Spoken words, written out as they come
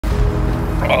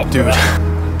Oh, dude.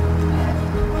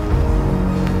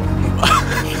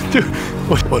 Dude,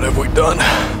 what have we done?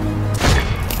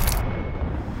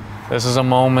 This is a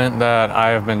moment that I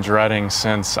have been dreading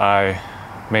since I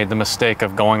made the mistake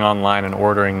of going online and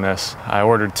ordering this. I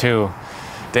ordered 2.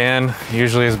 Dan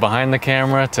usually is behind the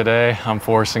camera. Today, I'm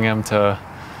forcing him to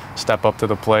step up to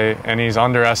the plate, and he's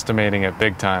underestimating it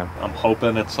big time. I'm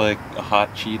hoping it's like a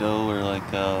hot Cheeto or like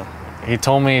He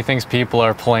told me he thinks people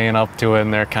are playing up to it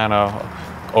and they're kind of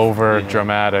over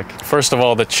dramatic. First of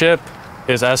all, the chip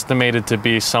is estimated to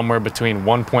be somewhere between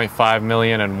 1.5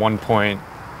 million and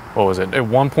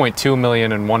 1.2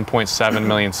 million and 1.7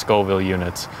 million Scoville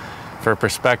units. For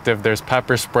perspective, there's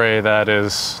pepper spray that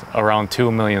is around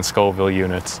 2 million Scoville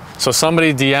units. So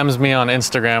somebody DMs me on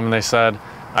Instagram and they said,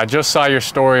 I just saw your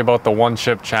story about the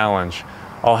 1-chip challenge.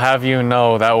 I'll have you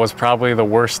know that was probably the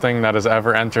worst thing that has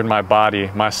ever entered my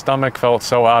body. My stomach felt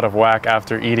so out of whack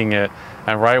after eating it,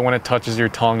 and right when it touches your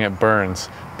tongue, it burns.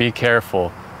 Be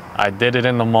careful. I did it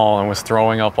in the mall and was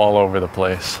throwing up all over the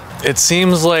place. It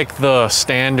seems like the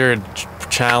standard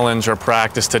challenge or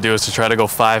practice to do is to try to go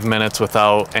 5 minutes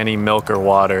without any milk or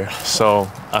water. So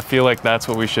I feel like that's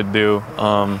what we should do.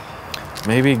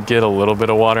 Maybe get a little bit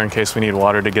of water in case we need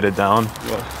water to get it down.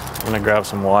 Yeah. I'm gonna grab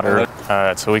some water. All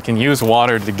right, so we can use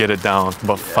water to get it down,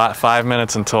 but 5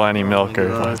 minutes until any milk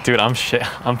or, dude, I'm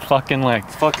fucking like,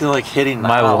 hitting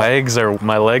my legs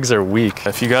are weak.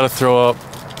 If you gotta throw up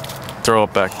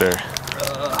back there.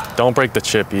 Don't break the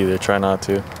chip either, try not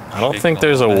to. I don't think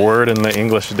there's a word in the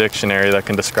English dictionary that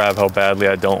can describe how badly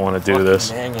I don't want to do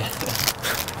this.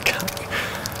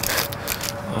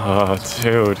 Oh,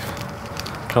 dude.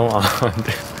 Come on,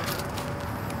 dude.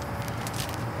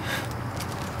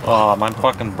 Oh, mine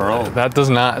fucking broke. That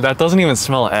doesn't even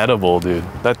smell edible, dude.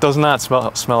 That does not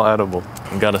smell edible.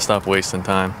 You gotta stop wasting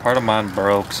time. Part of mine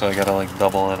broke, so I gotta like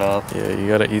double it up. Yeah, you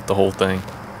gotta eat the whole thing.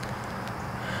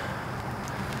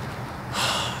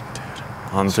 Dude.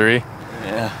 On 3?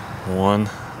 Yeah. 1,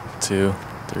 2,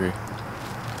 3.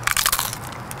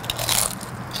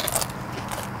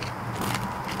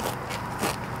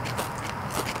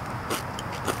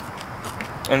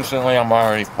 Instantly, I'm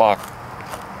already fucked.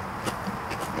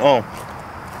 Oh,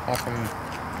 fucking.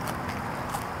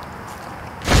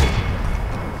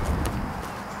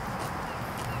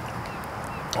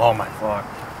 Oh my fuck.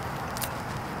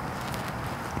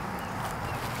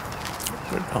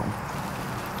 Good home.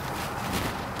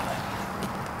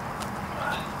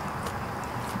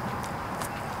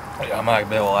 Yeah, I might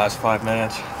be able to last 5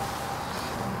 minutes.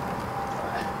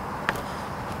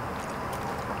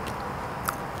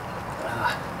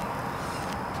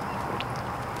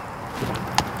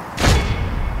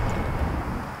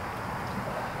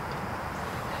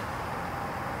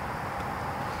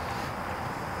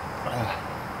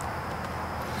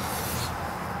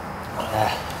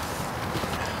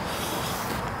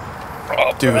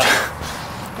 Oh, dude.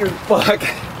 Dude, fuck.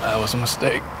 That was a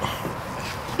mistake.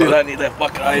 Dude, I need that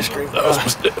fucking ice cream. That was a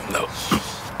mistake. No.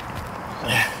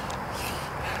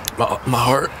 My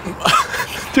heart.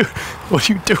 Dude, what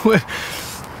are you doing?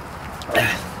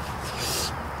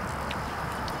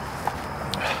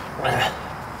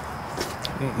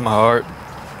 My heart.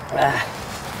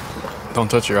 Don't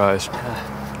touch your eyes.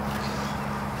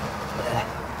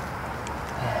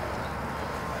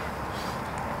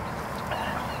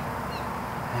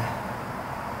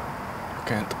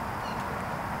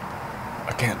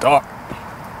 I can't talk.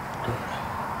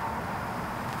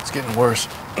 It's getting worse.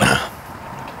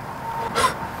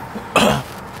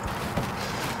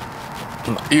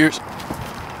 My ears.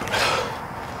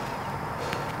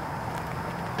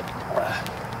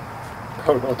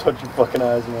 Bro, don't touch your fucking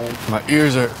eyes, man. My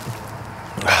ears are.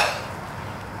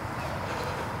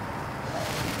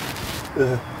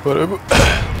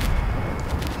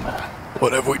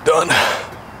 What have we done?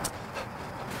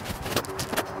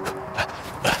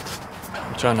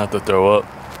 I'm trying not to throw up.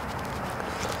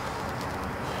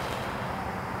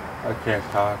 I can't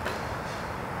talk.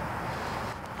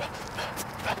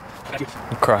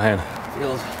 I'm crying.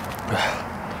 Feels.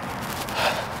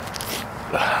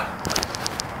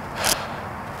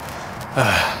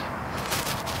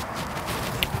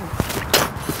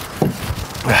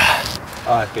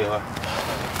 Oh, I feel it.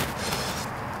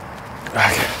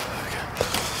 Okay.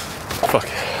 Fuck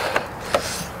it.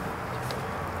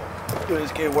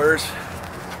 It's getting worse.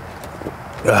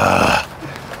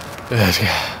 It's good.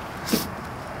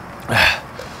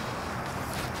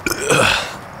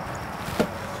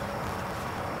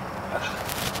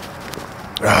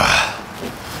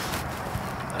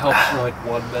 Helps for like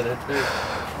 1 minute, dude.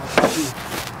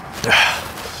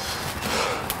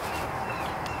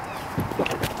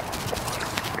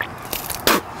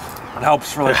 It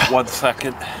helps for like 1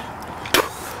 second.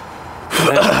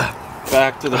 Then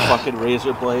back to the fucking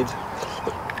razor blades.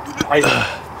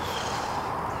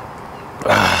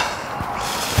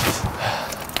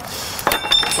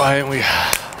 Why didn't we?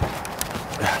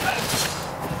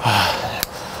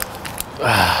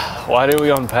 Why did we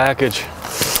unpackage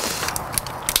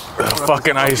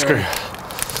fucking ice cream?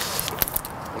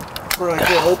 Bro, I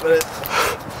can't open it.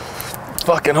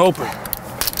 Fucking open.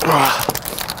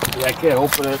 Yeah, I can't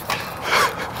open it.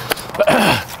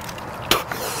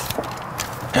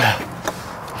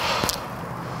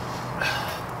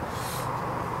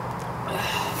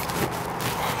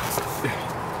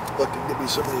 Fucking give me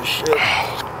some of this shit.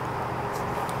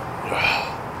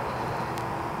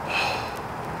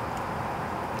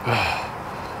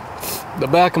 The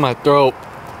back of my throat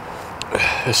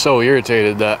is so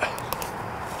irritated that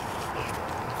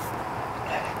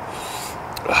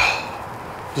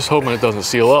just hoping it doesn't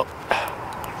seal up.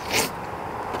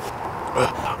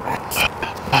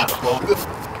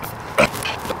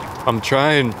 I'm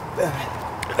trying to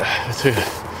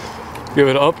give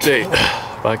it an update,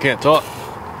 but I can't talk.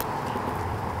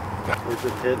 Was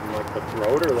it hitting like the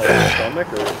throat or like the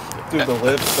stomach or? Through the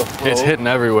lips, the throat. It's hitting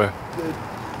everywhere.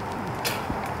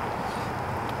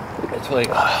 It's like,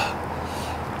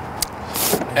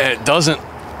 And it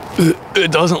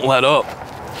doesn't let up.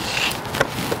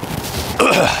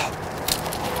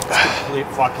 complete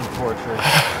fucking torture.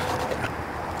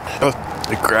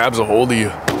 It grabs a hold of you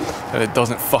and it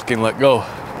doesn't fucking let go.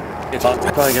 It's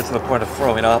probably get to the point of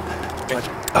throwing up.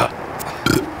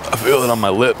 I feel it on my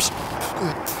lips.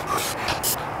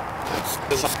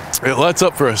 It lets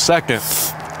up for a second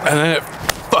and then it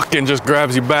fucking just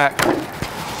grabs you back.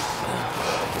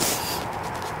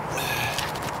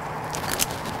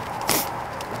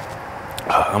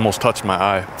 I almost touched my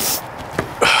eye.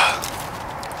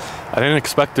 I didn't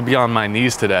expect to be on my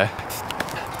knees today.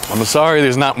 I'm sorry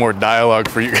there's not more dialogue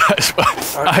for you guys, but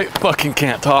I fucking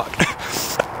can't talk.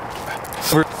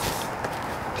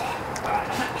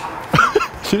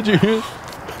 Did you hear?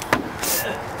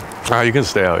 You can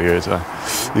stay out here, it's fine.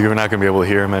 You're not gonna be able to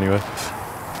hear him anyway.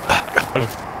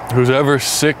 Whoever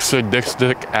sick,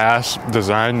 sadistic ass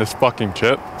designed this fucking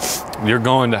chip, you're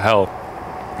going to hell.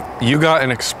 You got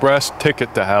an express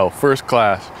ticket to hell, first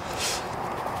class.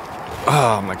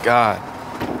 Oh my God.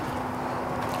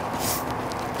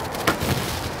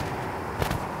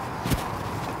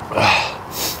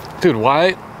 Dude,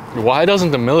 why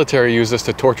doesn't the military use this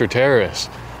to torture terrorists?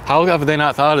 How have they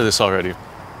not thought of this already?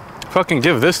 Fucking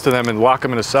give this to them and lock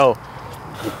them in a cell.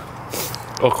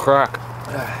 Oh, crack.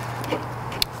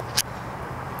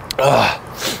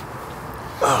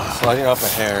 Sliding off a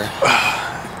hair.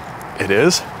 It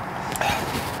is?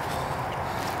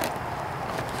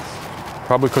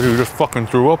 Probably because you just fucking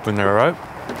threw up in there, right?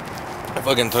 I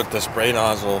fucking took the spray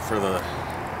nozzle for the.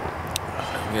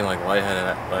 I'm getting like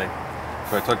lightheaded. Like,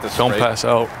 so I took the spray. Don't pass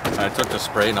out. I took the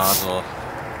spray nozzle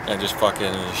and just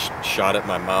fucking shot at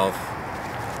my mouth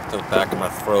to the back of my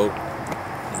throat.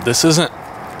 This isn't.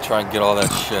 Try and get all that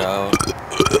shit out.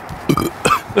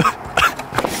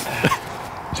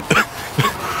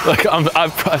 Like I'm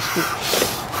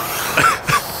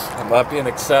not being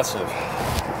excessive.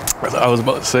 I was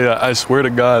about to say that. I swear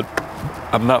to God,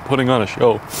 I'm not putting on a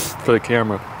show for the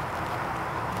camera.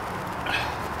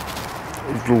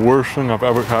 It's the worst thing I've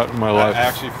ever had in my life. I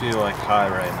actually feel like high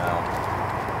right now.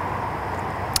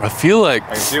 I feel like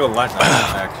I feel let down,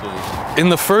 actually. in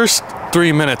the first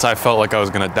 3 minutes, I felt like I was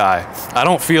gonna die. I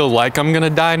don't feel like I'm gonna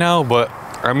die now, but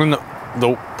I'm in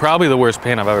the probably the worst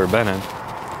pain I've ever been in.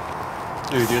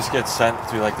 Dude, you just get sent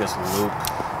through like this loop.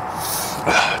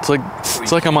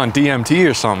 It's like I'm on DMT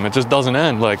or something. It just doesn't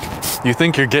end. Like you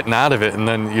think you're getting out of it, and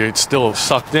then you're still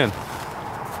sucked in.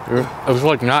 It's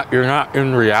like you're not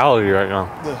in reality right now.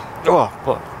 Oh,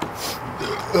 fuck.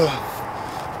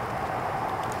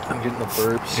 I'm getting the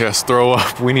burps. Yes, throw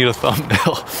up. We need a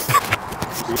thumbnail.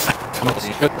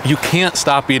 You can't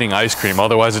stop eating ice cream,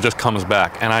 otherwise it just comes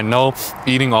back. And I know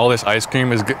eating all this ice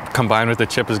cream is combined with the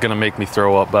chip is gonna make me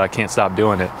throw up, but I can't stop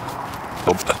doing it.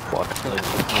 It's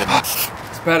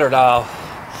better now.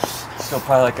 Still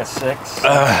probably like a 6.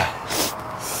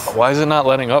 Why is it not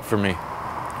letting up for me?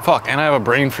 Fuck, and I have a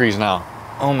brain freeze now.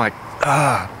 Oh my.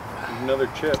 Another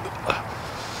chip.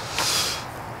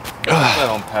 I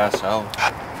don't pass out.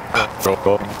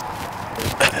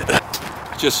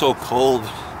 It's just so cold.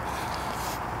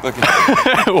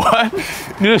 What?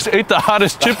 You just ate the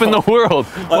hottest chip in the world.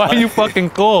 Why are you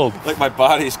fucking cold? Like my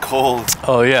body's cold.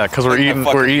 Oh yeah, because we're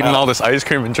Like eating all this ice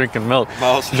cream and drinking milk.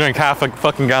 You drink half a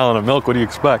fucking gallon of milk. What do you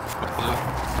expect?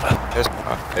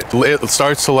 It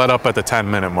starts to let up at the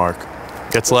 10-minute mark.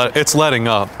 It's letting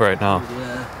up right now.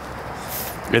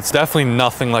 Yeah. It's definitely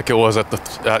nothing like it was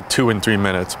at 2 and 3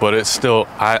 minutes, but it's still.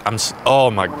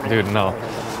 Oh my dude, no.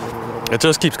 It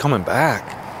just keeps coming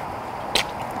back.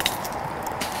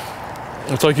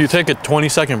 It's like you take a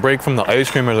 20-second break from the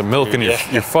ice cream or the milk, and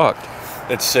you're fucked.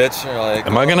 It sits, and you're like,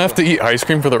 am I gonna have to eat ice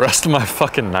cream for the rest of my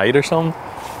fucking night or something?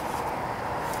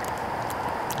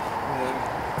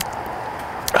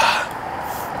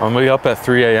 I'm gonna be up at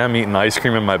 3 a.m. eating ice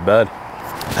cream in my bed.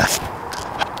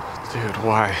 Dude,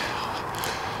 why?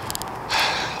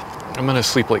 I'm gonna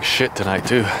sleep like shit tonight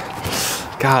too.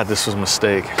 God, this was a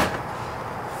mistake.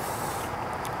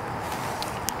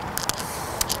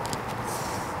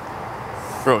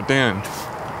 Bro, Dan,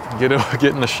 get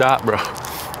in the shot, bro.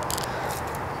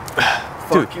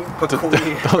 Dude, Fuck you,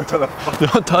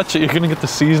 Paqui. don't touch it. You're gonna get the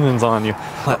seasonings on you.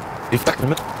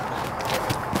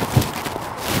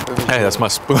 Hey, that's my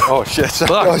spoon. oh shit, sorry.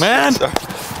 Fuck, man.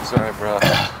 Sorry, bro.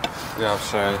 Yeah, I'm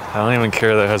sorry. I don't even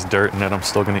care that it has dirt in it. I'm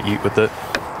still gonna eat with it.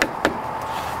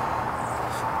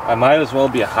 I might as well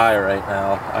be high right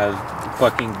now. I was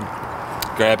fucking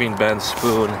grabbing Ben's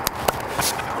spoon.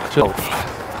 Chill.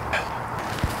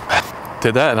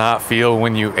 Did that not feel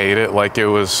when you ate it like it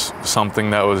was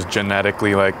something that was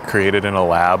genetically like created in a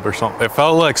lab or something? It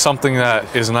felt like something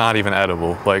that is not even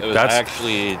edible. Like It was that's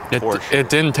actually torture. it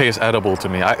didn't taste edible to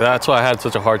me. That's why I had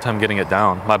such a hard time getting it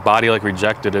down. My body like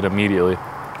rejected it immediately.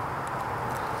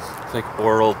 It's like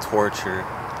oral torture.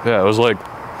 Yeah, it was like,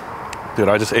 dude,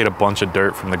 I just ate a bunch of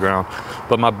dirt from the ground.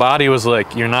 But my body was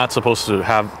like, you're not supposed to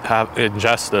have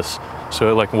ingest this. So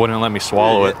it like wouldn't let me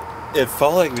swallow it. It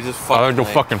felt like we just fucking. I had to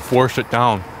fucking force it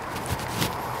down. It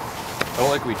felt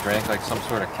like we drank like some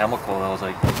sort of chemical that was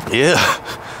like Yeah.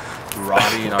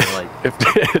 rotting our like It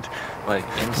did. like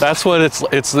inside. That's what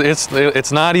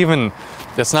it's not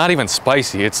even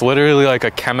spicy. It's literally like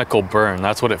a chemical burn.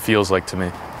 That's what it feels like to me.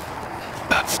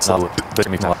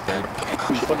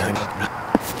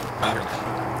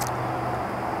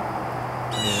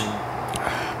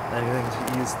 Anything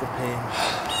to ease the pain.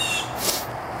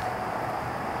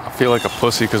 I feel like a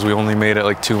pussy because we only made it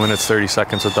like 2 minutes 30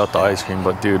 seconds without the ice cream.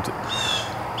 But dude,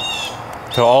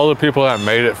 to all the people that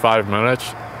made it 5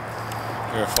 minutes,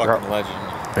 You're a fucking legend.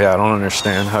 yeah, I don't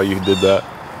understand how you did that.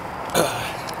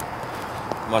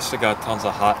 Must have got tons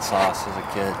of hot sauce as a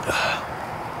kid.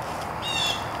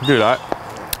 Dude,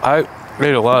 I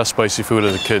ate a lot of spicy food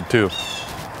as a kid too.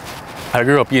 I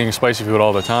grew up eating spicy food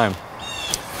all the time.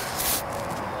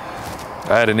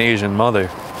 I had an Asian mother,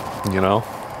 you know?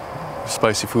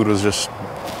 Spicy food was just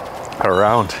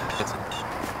around.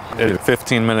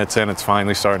 15 minutes in, it's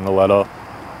finally starting to let up.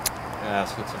 Yeah,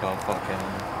 so it's about fucking.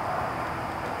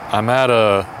 I'm at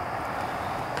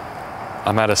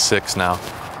a 6 now.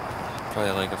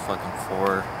 Probably like a fucking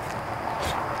 4.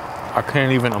 I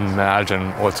can't even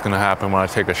imagine what's gonna happen when I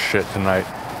take a shit tonight.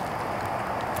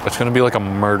 It's gonna be like a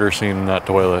murder scene in that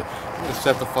toilet. Just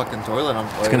set the fucking toilet on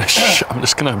fire.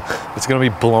 It's gonna be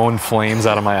blowing flames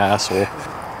out of my asshole.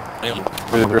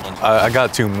 I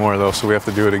got 2 more though, so we have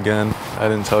to do it again. I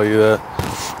didn't tell you that.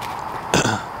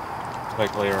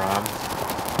 Like later on.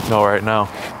 No, right now.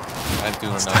 I'd do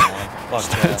another one. Fuck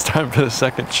that. It's time for the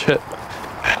second shit.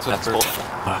 That's cool.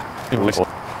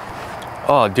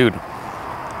 Oh, dude.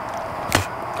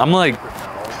 I'm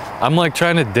like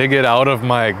trying to dig it out of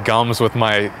my gums with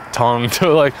my tongue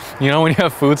to like, you know when you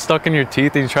have food stuck in your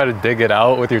teeth and you try to dig it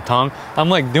out with your tongue? I'm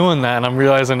like doing that and I'm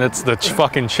realizing it's the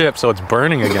fucking chip, so it's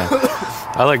burning again.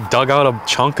 I like dug out a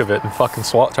chunk of it and fucking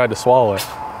tried to swallow it.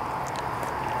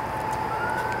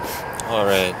 All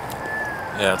right.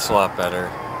 Yeah, it's a lot better.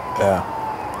 Yeah.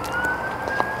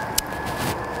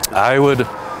 I would,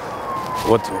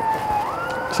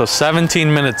 so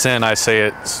 17 minutes in, I say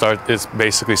it's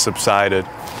basically subsided.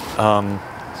 It's gonna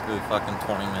be fucking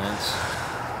 20 minutes.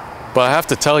 But I have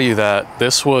to tell you that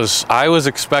I was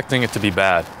expecting it to be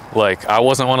bad. Like, I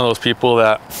wasn't one of those people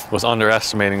that was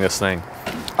underestimating this thing.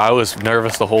 I was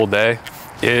nervous the whole day.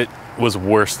 It was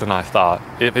worse than I thought.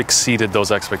 It exceeded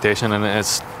those expectations,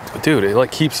 and dude,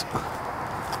 it keeps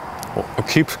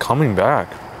coming back.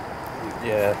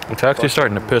 Yeah. It's actually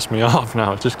starting to piss me off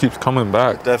now. It just keeps coming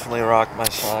back. Definitely rocked my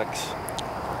socks.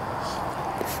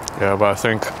 Yeah, but I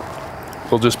think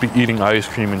we'll just be eating ice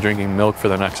cream and drinking milk for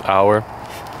the next hour.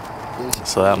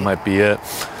 So that might be it.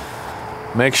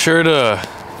 Make sure to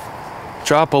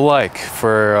drop a like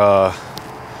for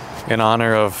in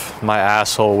honor of my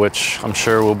asshole, which I'm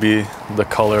sure will be the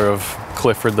color of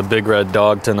Clifford the Big Red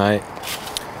Dog tonight.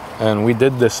 And we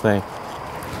did this thing.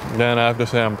 Dan, I have to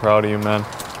say I'm proud of you, man.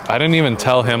 I didn't even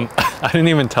tell him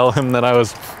that I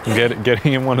was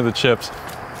getting him one of the chips.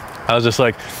 I was just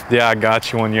like, yeah, I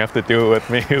got you when you have to do it with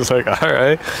me. He was like, all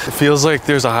right. It feels like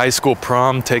there's a high school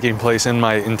prom taking place in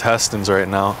my intestines right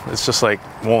now. It's just like,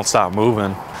 won't stop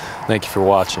moving. Thank you for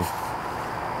watching.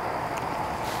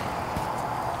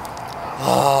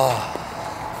 Oh,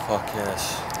 fuck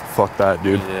yes. Fuck that,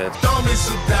 dude. Yeah. Don't be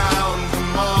so down,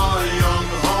 come on, young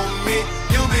homie.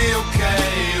 You'll be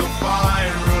okay, you'll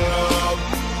find love.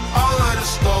 All of the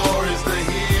stories, the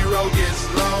hero gets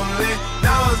lonely.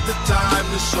 Now is the time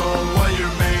to show